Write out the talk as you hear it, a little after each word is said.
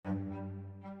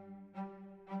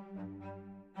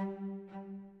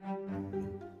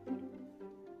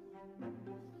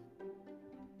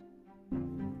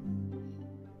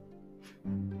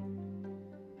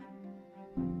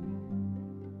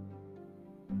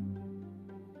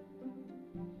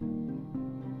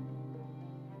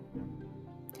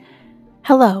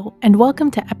Hello, and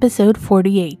welcome to episode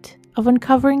 48 of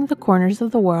Uncovering the Corners of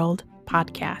the World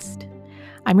podcast.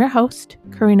 I'm your host,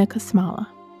 Karina Kasmala,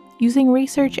 using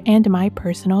research and my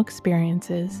personal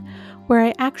experiences where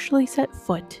I actually set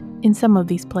foot in some of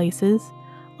these places.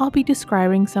 I'll be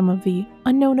describing some of the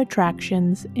unknown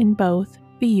attractions in both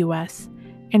the US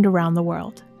and around the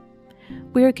world.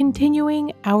 We are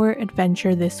continuing our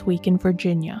adventure this week in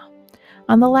Virginia.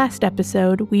 On the last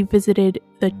episode, we visited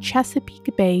the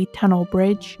Chesapeake Bay Tunnel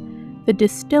Bridge, the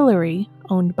distillery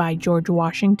owned by George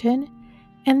Washington,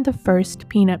 and the first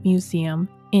peanut museum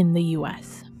in the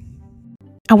US.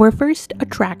 Our first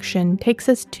attraction takes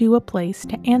us to a place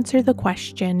to answer the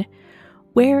question,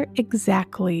 where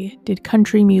exactly did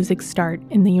country music start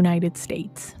in the United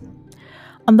States?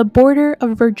 On the border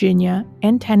of Virginia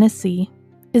and Tennessee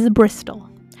is Bristol,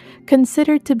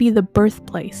 considered to be the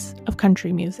birthplace of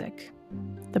country music.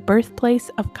 The Birthplace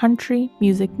of Country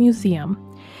Music Museum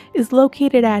is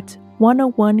located at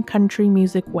 101 Country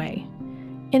Music Way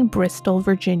in Bristol,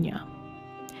 Virginia.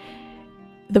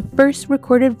 The first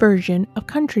recorded version of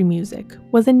country music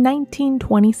was in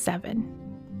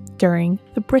 1927 during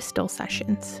the Bristol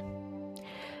Sessions.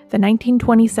 The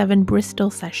 1927 Bristol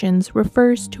Sessions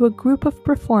refers to a group of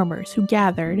performers who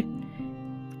gathered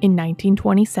in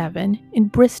 1927 in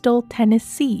Bristol,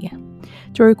 Tennessee,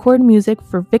 to record music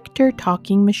for Victor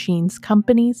Talking Machines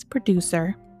Company's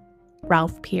producer,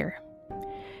 Ralph Peer.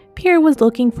 Peer was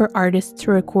looking for artists to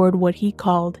record what he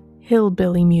called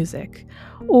hillbilly music,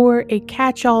 or a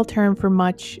catch-all term for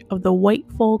much of the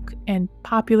white folk and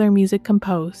popular music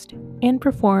composed and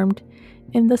performed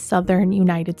in the southern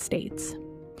United States.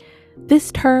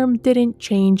 This term didn't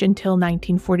change until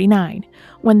 1949,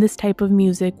 when this type of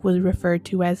music was referred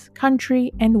to as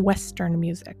country and western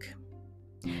music.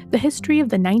 The history of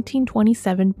the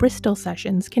 1927 Bristol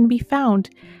Sessions can be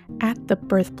found at the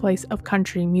Birthplace of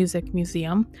Country Music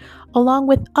Museum, along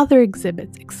with other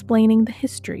exhibits explaining the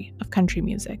history of country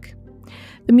music.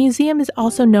 The museum is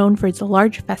also known for its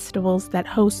large festivals that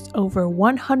host over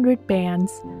 100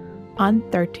 bands on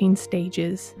 13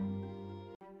 stages.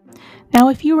 Now,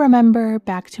 if you remember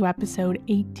back to episode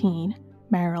 18,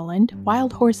 Maryland,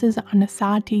 Wild Horses on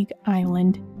Assateague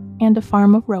Island, and a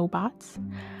Farm of Robots,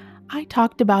 I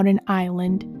talked about an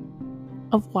island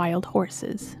of wild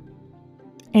horses.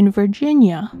 In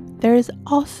Virginia, there is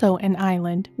also an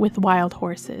island with wild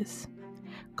horses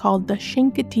called the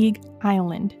Chincoteague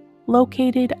Island,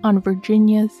 located on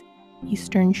Virginia's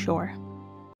eastern shore.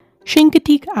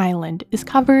 Chincoteague Island is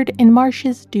covered in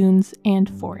marshes, dunes, and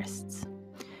forests.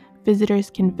 Visitors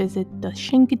can visit the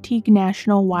Chincoteague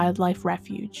National Wildlife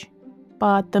Refuge,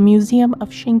 but the Museum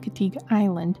of Chincoteague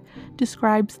Island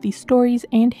describes the stories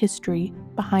and history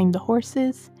behind the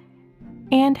horses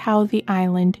and how the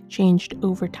island changed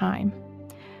over time.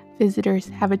 Visitors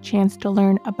have a chance to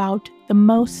learn about the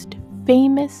most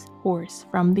famous horse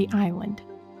from the island,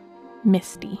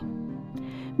 Misty.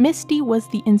 Misty was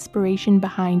the inspiration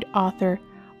behind author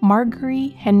Margery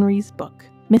Henry's book,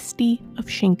 Misty of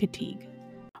Chincoteague.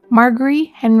 Margery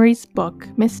Henry's book,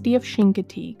 Misty of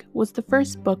Chincoteague, was the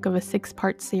first book of a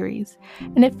 6-part series,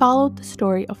 and it followed the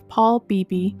story of Paul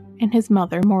Beebe and his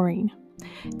mother, Maureen.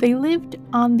 They lived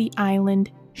on the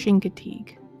island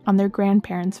Chincoteague, on their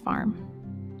grandparents' farm.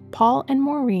 Paul and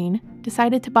Maureen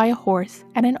decided to buy a horse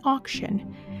at an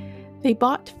auction. They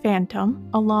bought Phantom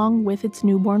along with its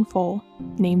newborn foal,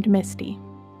 named Misty.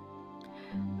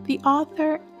 The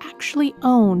author actually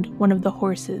owned one of the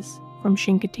horses from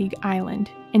Chincoteague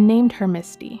Island and named her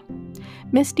Misty.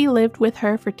 Misty lived with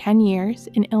her for 10 years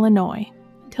in Illinois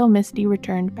until Misty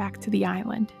returned back to the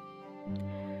island.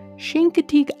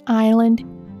 Chincoteague Island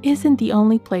isn't the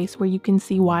only place where you can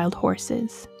see wild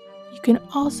horses. You can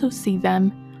also see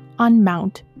them on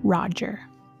Mount Roger.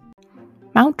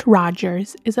 Mount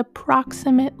Rogers is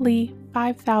approximately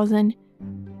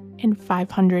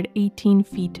 5,518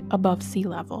 feet above sea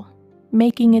level,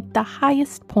 making it the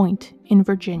highest point in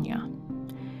Virginia.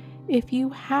 If you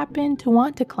happen to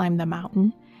want to climb the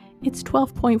mountain, it's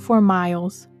 12.4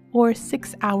 miles or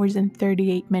 6 hours and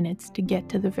 38 minutes to get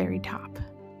to the very top.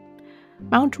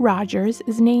 Mount Rogers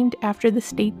is named after the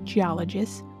state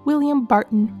geologist William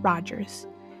Barton Rogers.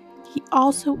 He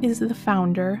also is the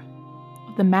founder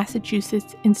of the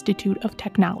Massachusetts Institute of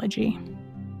Technology.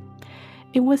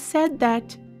 It was said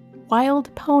that wild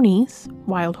ponies,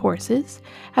 wild horses,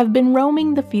 have been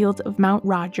roaming the fields of Mount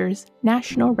Rogers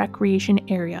National Recreation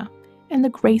Area and the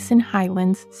Grayson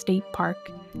Highlands State Park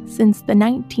since the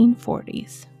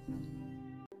 1940s.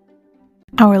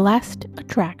 Our last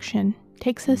attraction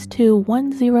takes us to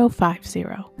 1050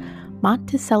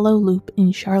 Monticello Loop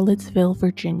in Charlottesville,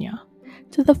 Virginia,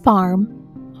 to the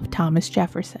farm of Thomas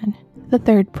Jefferson, the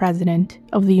third President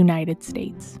of the United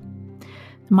States.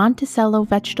 The Monticello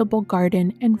Vegetable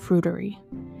Garden and Fruitery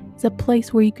is a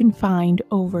place where you can find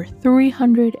over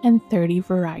 330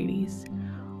 varieties,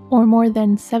 or more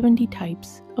than 70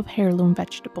 types of heirloom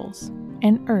vegetables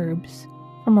and herbs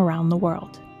from around the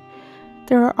world.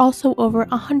 There are also over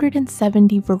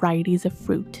 170 varieties of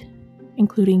fruit,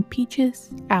 including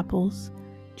peaches, apples,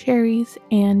 cherries,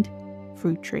 and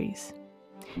fruit trees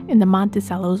in the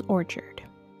Monticello's orchard.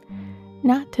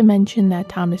 Not to mention that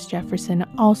Thomas Jefferson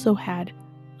also had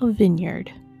a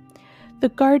vineyard. The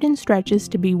garden stretches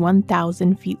to be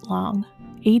 1,000 feet long,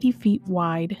 80 feet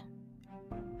wide,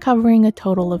 covering a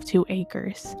total of 2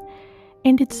 acres,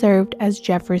 and it served as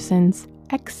Jefferson's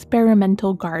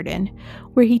experimental garden,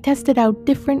 where he tested out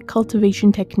different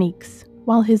cultivation techniques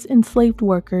while his enslaved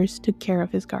workers took care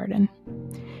of his garden.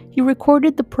 He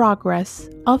recorded the progress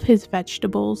of his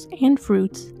vegetables and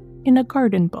fruits in a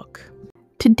garden book.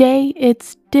 Today,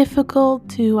 it's difficult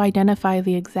to identify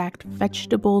the exact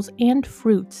vegetables and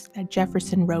fruits that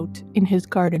Jefferson wrote in his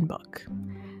garden book,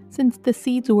 since the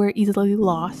seeds were easily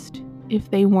lost if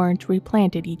they weren't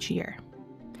replanted each year.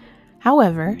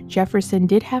 However, Jefferson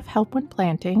did have help when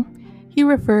planting. He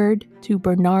referred to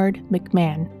Bernard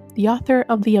McMahon, the author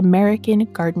of the American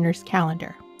Gardener's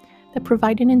Calendar, that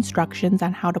provided instructions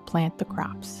on how to plant the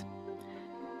crops.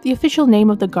 The official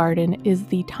name of the garden is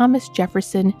the Thomas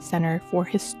Jefferson Center for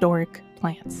Historic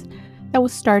Plants, that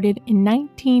was started in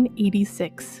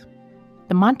 1986.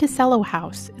 The Monticello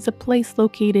House is a place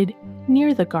located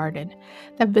near the garden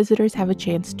that visitors have a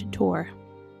chance to tour.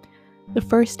 The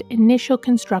first initial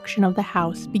construction of the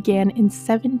house began in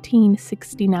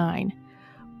 1769,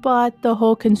 but the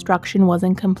whole construction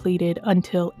wasn't completed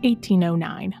until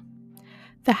 1809.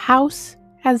 The house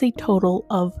has a total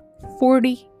of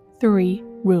 43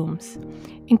 rooms,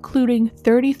 including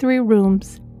 33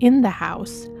 rooms in the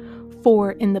house,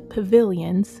 4 in the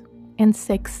pavilions, and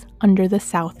 6 under the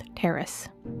south terrace.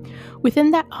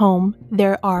 Within that home,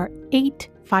 there are 8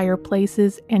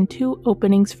 fireplaces and 2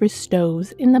 openings for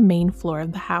stoves in the main floor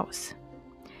of the house.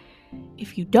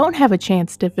 If you don't have a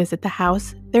chance to visit the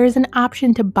house, there is an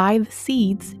option to buy the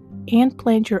seeds and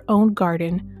plant your own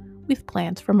garden with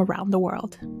plants from around the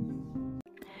world.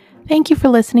 Thank you for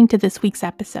listening to this week's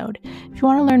episode. If you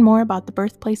want to learn more about the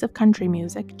birthplace of country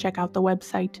music, check out the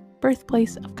website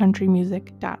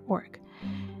birthplaceofcountrymusic.org.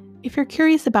 If you're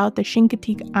curious about the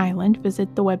Chincoteague Island,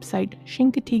 visit the website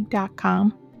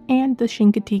chincoteague.com and the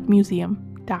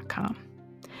chincoteaguemuseum.com.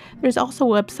 There's also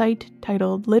a website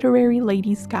titled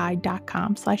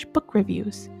literaryladiesguide.com/book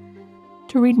reviews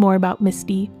to read more about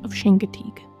Misty of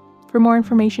Chincoteague. For more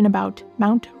information about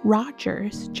Mount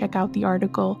Rogers, check out the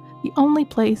article, The Only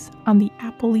Place on the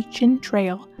Appalachian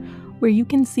Trail Where You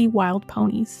Can See Wild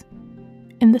Ponies,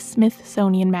 in the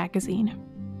Smithsonian Magazine.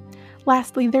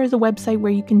 Lastly, there's a website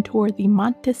where you can tour the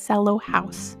Monticello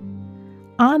House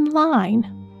online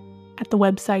at the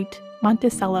website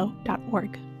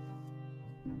monticello.org.